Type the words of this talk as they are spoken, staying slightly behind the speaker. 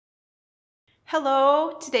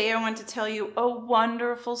Hello, today I want to tell you a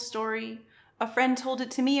wonderful story. A friend told it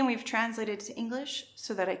to me and we've translated it to English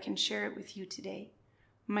so that I can share it with you today.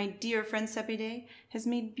 My dear friend Sepideh has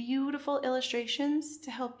made beautiful illustrations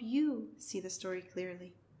to help you see the story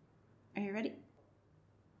clearly. Are you ready?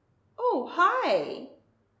 Oh, hi!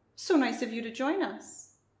 So nice of you to join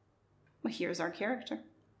us. Well, here's our character.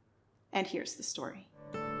 And here's the story.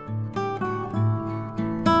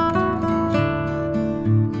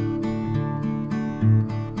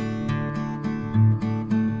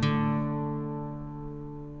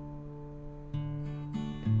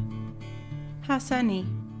 Hassani,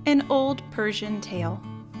 an old Persian tale.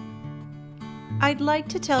 I'd like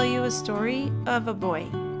to tell you a story of a boy.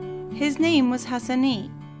 His name was Hassani.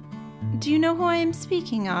 Do you know who I am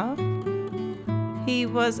speaking of? He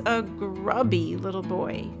was a grubby little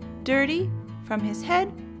boy, dirty from his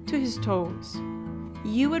head to his toes.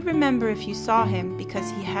 You would remember if you saw him because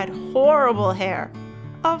he had horrible hair,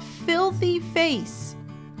 a filthy face,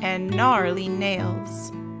 and gnarly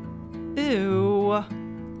nails. Ew.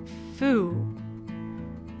 Foo.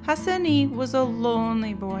 Hassani was a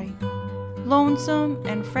lonely boy, lonesome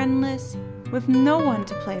and friendless, with no one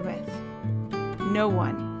to play with. No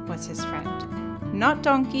one was his friend. Not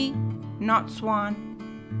donkey, not swan,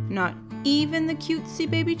 not even the cutesy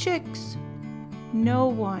baby chicks. No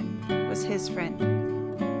one was his friend.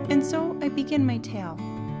 And so I begin my tale.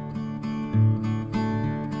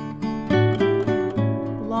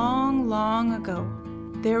 Long, long ago,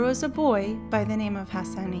 there was a boy by the name of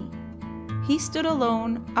Hassani. He stood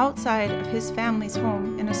alone outside of his family's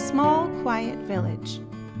home in a small, quiet village.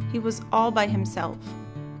 He was all by himself,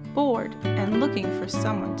 bored and looking for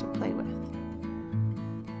someone to play with.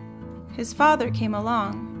 His father came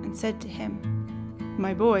along and said to him,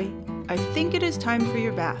 "My boy, I think it is time for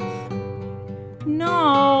your bath."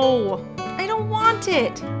 "No, I don't want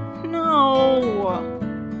it. No,"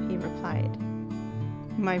 he replied.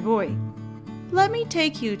 "My boy, let me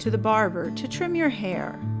take you to the barber to trim your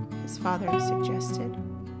hair," his father suggested.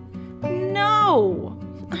 "No,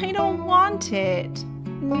 I don't want it.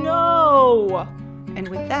 No." And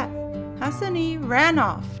with that, Hassani ran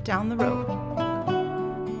off down the road.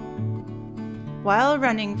 While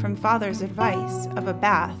running from father's advice of a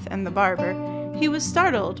bath and the barber, he was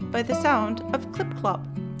startled by the sound of clip-clop.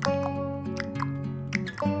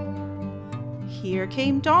 Here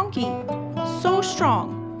came Donkey, so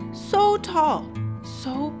strong, so tall,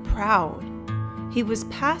 so proud. He was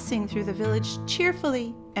passing through the village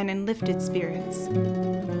cheerfully and in lifted spirits.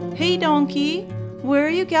 "Hey, Donkey, where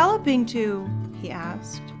are you galloping to?" he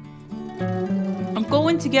asked. "I'm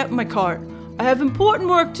going to get my cart. I have important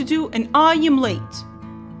work to do and I am late."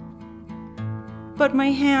 "But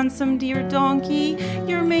my handsome dear Donkey,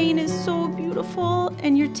 your mane is so beautiful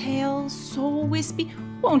and your tail so wispy.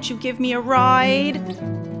 Won't you give me a ride?"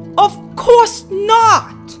 "Of course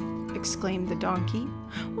not!" exclaimed the donkey.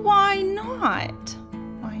 "Why not?"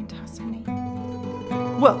 whined Hassani.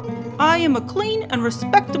 "Well, I am a clean and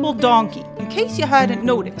respectable donkey, in case you hadn't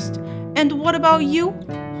noticed. And what about you?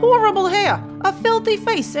 Horrible hair, a filthy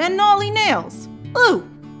face, and gnarly nails. Ooh!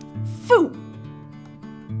 Foo!"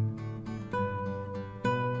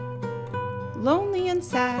 Lonely and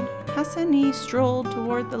sad, Hassani strolled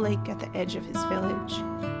toward the lake at the edge of his village.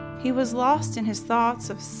 He was lost in his thoughts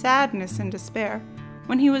of sadness and despair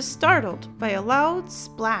when he was startled by a loud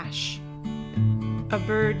splash. A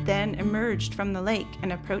bird then emerged from the lake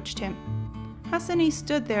and approached him. Hassani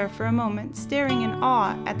stood there for a moment, staring in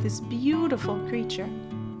awe at this beautiful creature.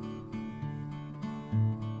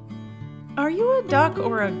 "Are you a duck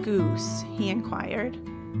or a goose?" he inquired.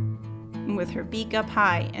 With her beak up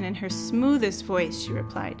high and in her smoothest voice, she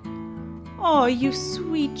replied, "Oh, you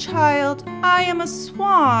sweet child, I am a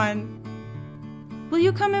swan." "Will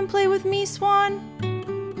you come and play with me, swan?"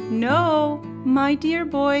 "No, my dear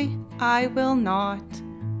boy, I will not."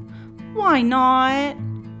 "Why not?"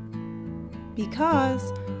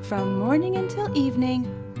 "Because from morning until evening,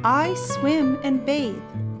 I swim and bathe.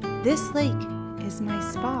 This lake is my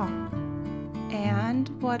spa." "And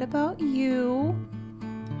what about you?"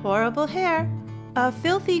 "Horrible hair, a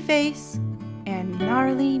filthy face, and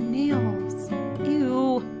gnarly nails.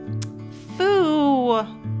 Ew. Foo!"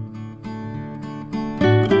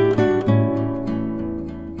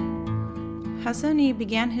 Hassani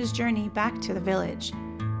began his journey back to the village,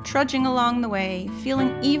 trudging along the way,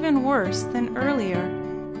 feeling even worse than earlier.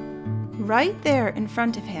 Right there in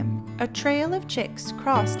front of him, a trail of chicks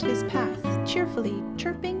crossed his path, cheerfully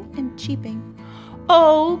chirping and cheeping.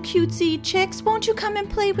 "Oh, cutesy chicks, won't you come and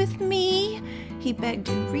play with me?" he begged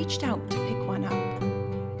and reached out to pick one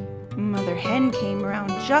up. Mother Hen came around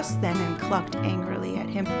just then and clucked angrily at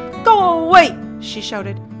him. "Go Go away, she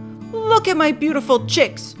shouted. Look at my beautiful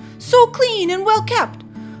chicks, so clean and well kept,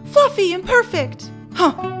 fluffy and perfect.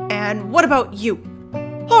 Huh, and what about you?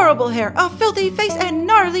 Horrible hair, a filthy face, and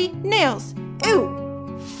gnarly nails.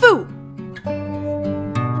 Ew, foo.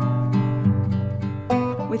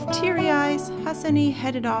 With teary eyes, Hassani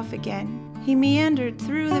headed off again. He meandered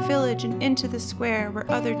through the village and into the square where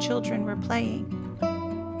other children were playing.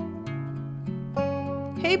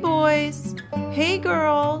 Hey boys, hey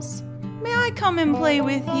girls, may I come and play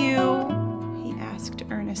with you? He asked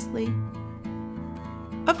earnestly.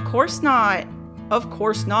 Of course not. Of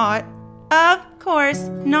course not. Of course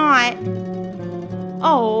not.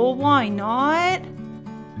 Oh, why not?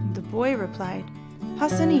 The boy replied,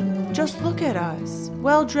 Hassani, just look at us,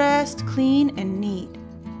 well-dressed, clean, and neat.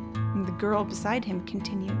 And the girl beside him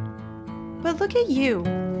continued, but look at you.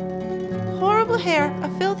 Horrible hair, a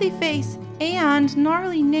filthy face, and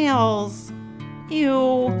gnarly nails.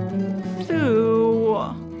 Ew, foo.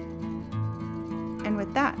 And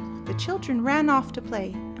with that, the children ran off to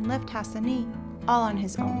play and left Hassani all on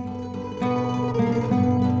his own.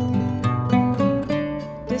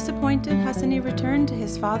 Disappointed, Hassani returned to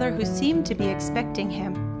his father, who seemed to be expecting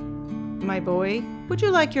him. My boy, would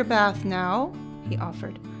you like your bath now? He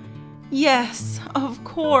offered. Yes, of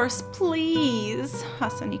course, please,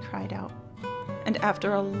 Hassani cried out. And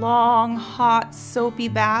after a long, hot, soapy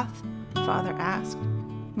bath, father asked,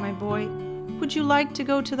 My boy, would you like to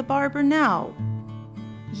go to the barber now?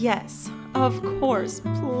 Yes, of course,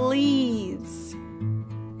 please.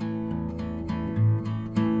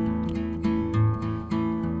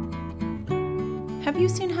 Have you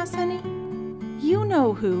seen Hassani? You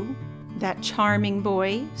know who. That charming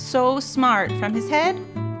boy, so smart from his head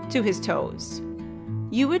to his toes.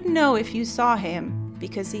 You would know if you saw him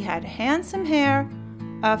because he had handsome hair,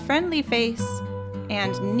 a friendly face,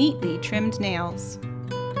 and neatly trimmed nails.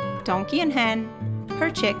 Donkey and Hen, her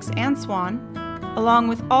chicks and Swan, along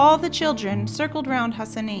with all the children, circled round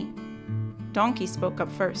Hassani. Donkey spoke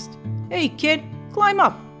up first. Hey kid, climb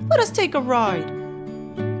up, let us take a ride.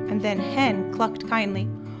 And then Hen clucked kindly,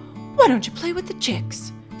 Why don't you play with the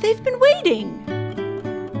chicks? They've been waiting.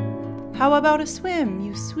 How about a swim,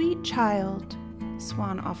 you sweet child?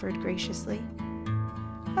 Swan offered graciously.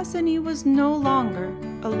 Hassani was no longer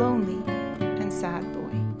a lonely and sad boy.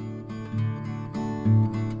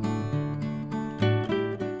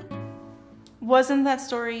 Wasn't that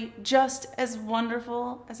story just as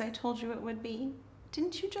wonderful as I told you it would be?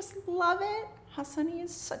 Didn't you just love it? Hassani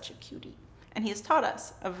is such a cutie. And he has taught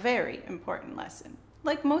us a very important lesson,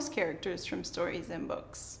 like most characters from stories and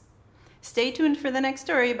books. Stay tuned for the next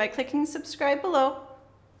story by clicking subscribe below.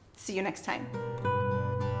 See you next time.